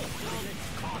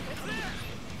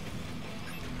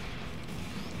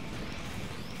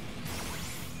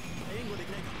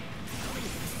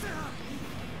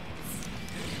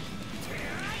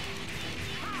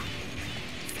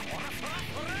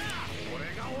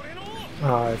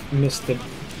 Oh, I missed the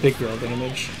big girl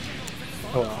damage.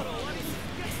 Oh well.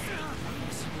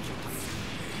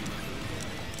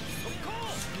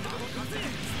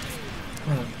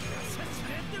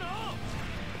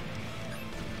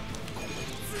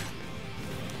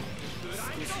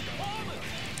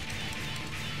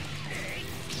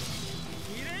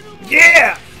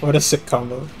 Yeah! What a sick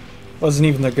combo. Wasn't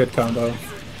even a good combo.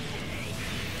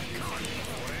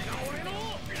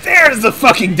 There's the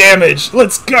fucking damage!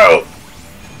 Let's go!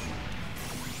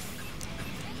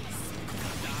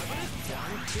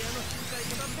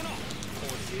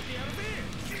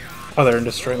 Oh, they're in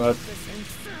destroy mode.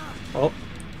 Well,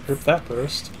 group that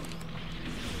burst.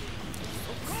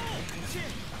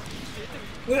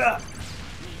 Ugh.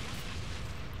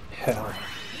 Hell.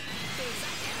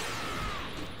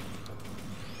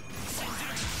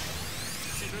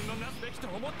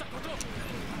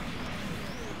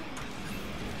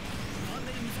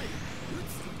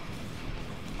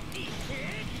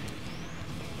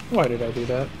 Why did I do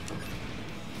that?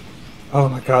 Oh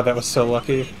my god, that was so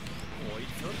lucky.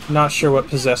 Not sure what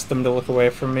possessed them to look away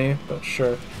from me, but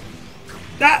sure.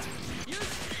 That!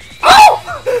 Oh!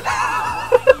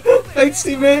 Thanks,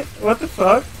 teammate! What the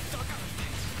fuck?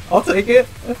 I'll take it.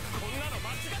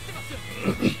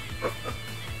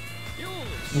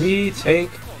 We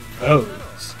take those.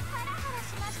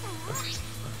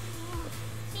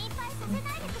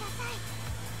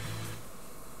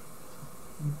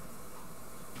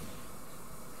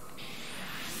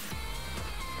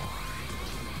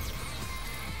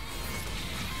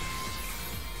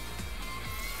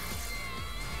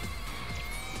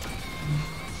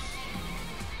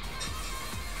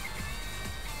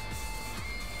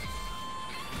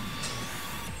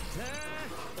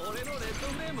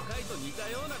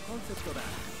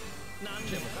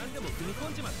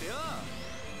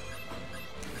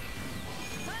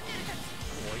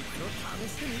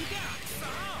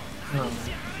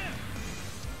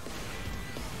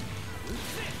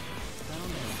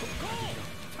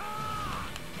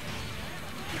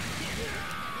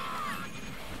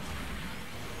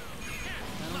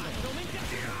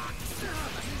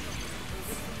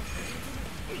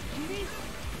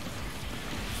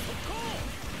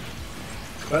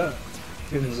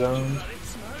 Getting zoned.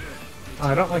 Oh,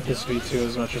 I don't like this V2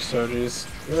 as much as Soji's.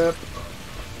 Yep.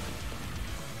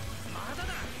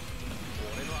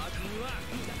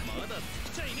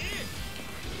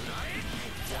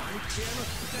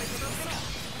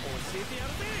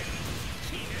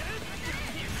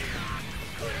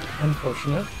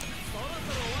 Unfortunate.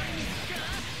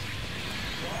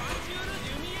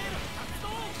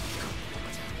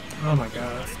 Oh my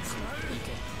god.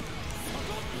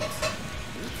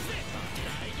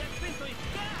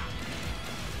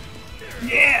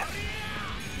 Yeah!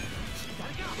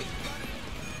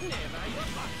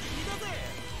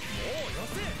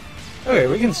 Okay,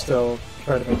 we can still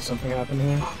try to make something happen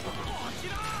here.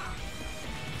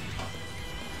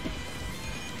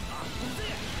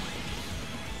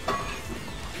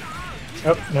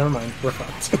 Oh, never mind. We're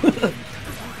fucked.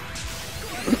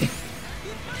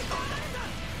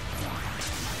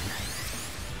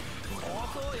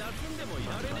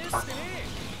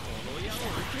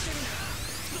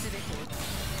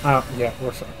 Oh, yeah,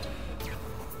 we're fucked.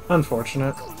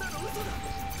 Unfortunate.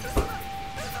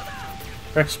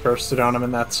 Rex bursted on him,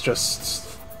 and that's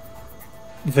just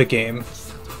the game.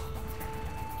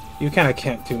 You kind of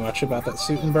can't do much about that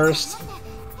suit and burst.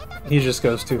 He just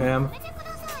goes to ham.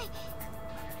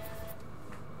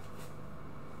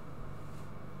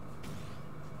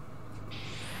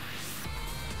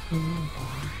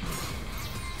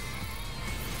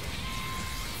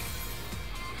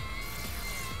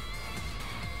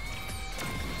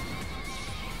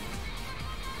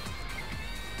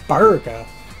 Burger.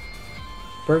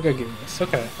 Burgagoonus.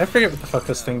 Okay, I forget what the fuck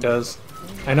this thing does.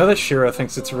 I know that Shiro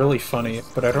thinks it's really funny,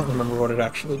 but I don't remember what it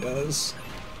actually does.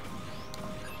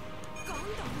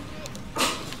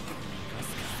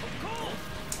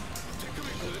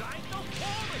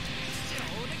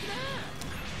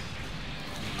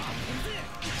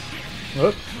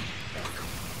 Whoop.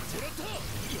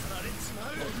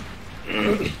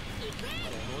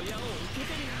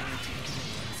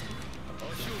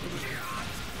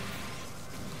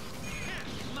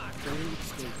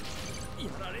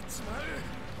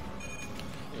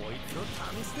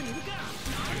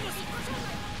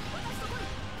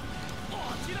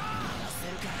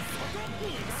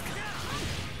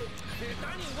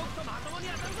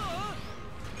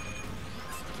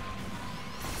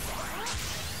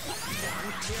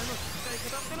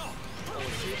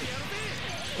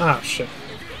 Ah, shit.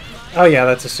 Oh yeah,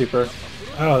 that's a super.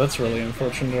 Oh, that's really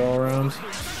unfortunate all around.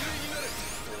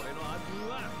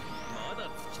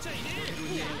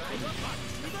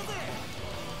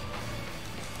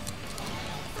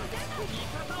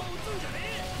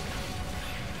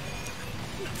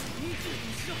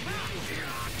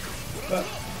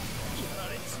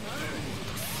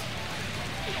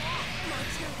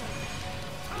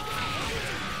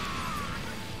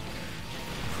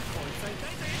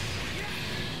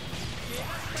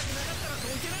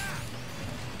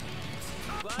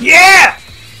 Yeah!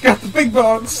 Got the big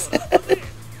bones!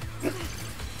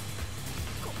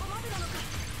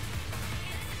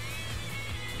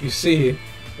 You see,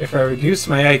 if I reduce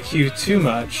my IQ too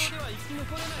much,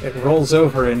 it rolls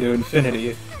over into infinity.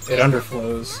 It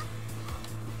underflows.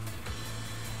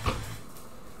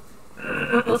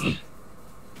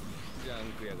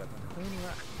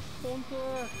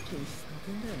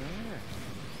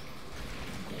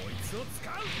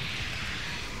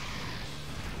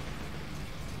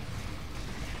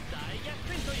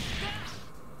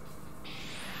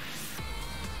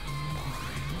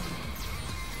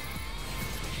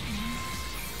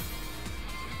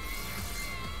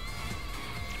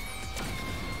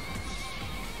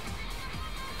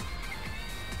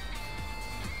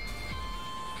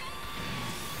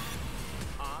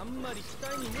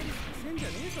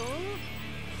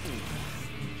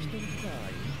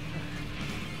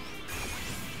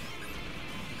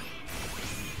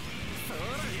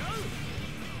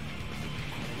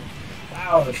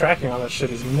 Wow, the tracking on that shit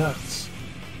is nuts.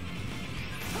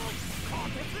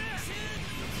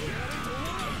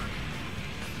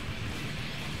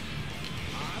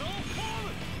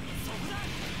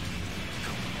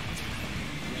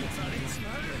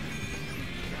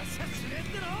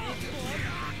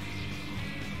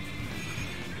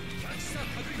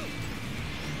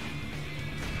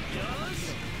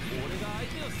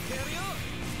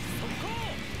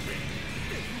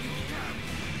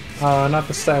 Not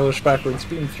the stylish backwards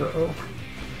beam throw.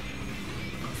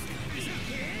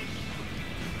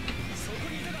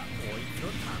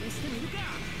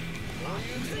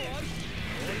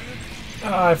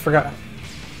 Oh, I forgot.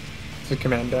 It's a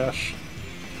command dash.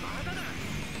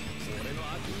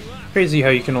 Crazy how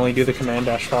you can only do the command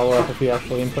dash follow-up if you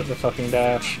actually input the fucking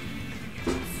dash.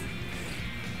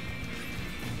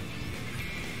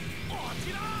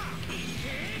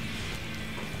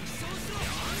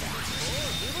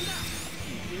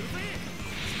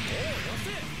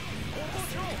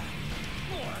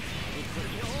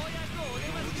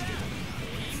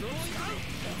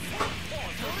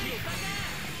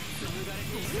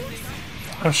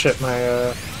 Oh shit,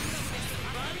 my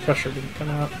pressure didn't come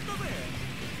out.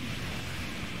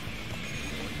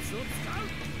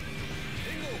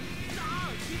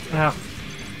 Ow.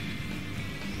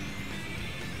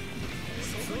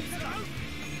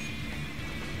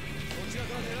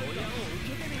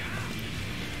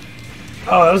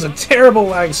 Oh, that was a terrible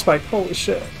lag spike, holy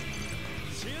shit.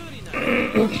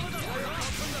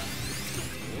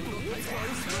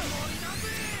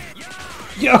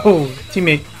 Yo!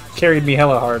 Teammate carried me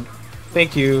hella hard.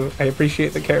 Thank you, I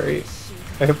appreciate the carry.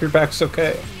 I hope your back's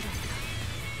okay.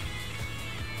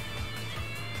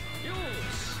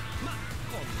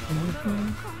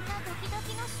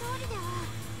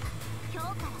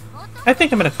 I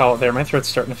think I'm gonna call it there. My throat's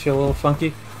starting to feel a little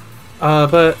funky.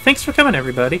 But thanks for coming,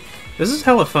 everybody. This is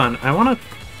hella fun. I want to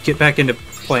get back into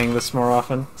playing this more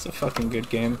often. It's a fucking good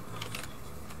game.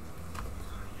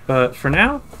 But for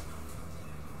now,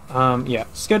 yeah,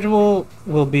 schedule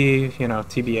will be, you know,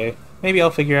 TBA. Maybe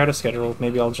I'll figure out a schedule.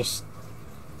 Maybe I'll just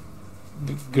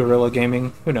guerrilla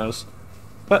gaming. Who knows?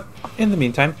 But in the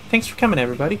meantime, thanks for coming,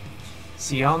 everybody.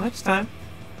 See y'all next time.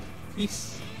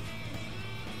 Peace.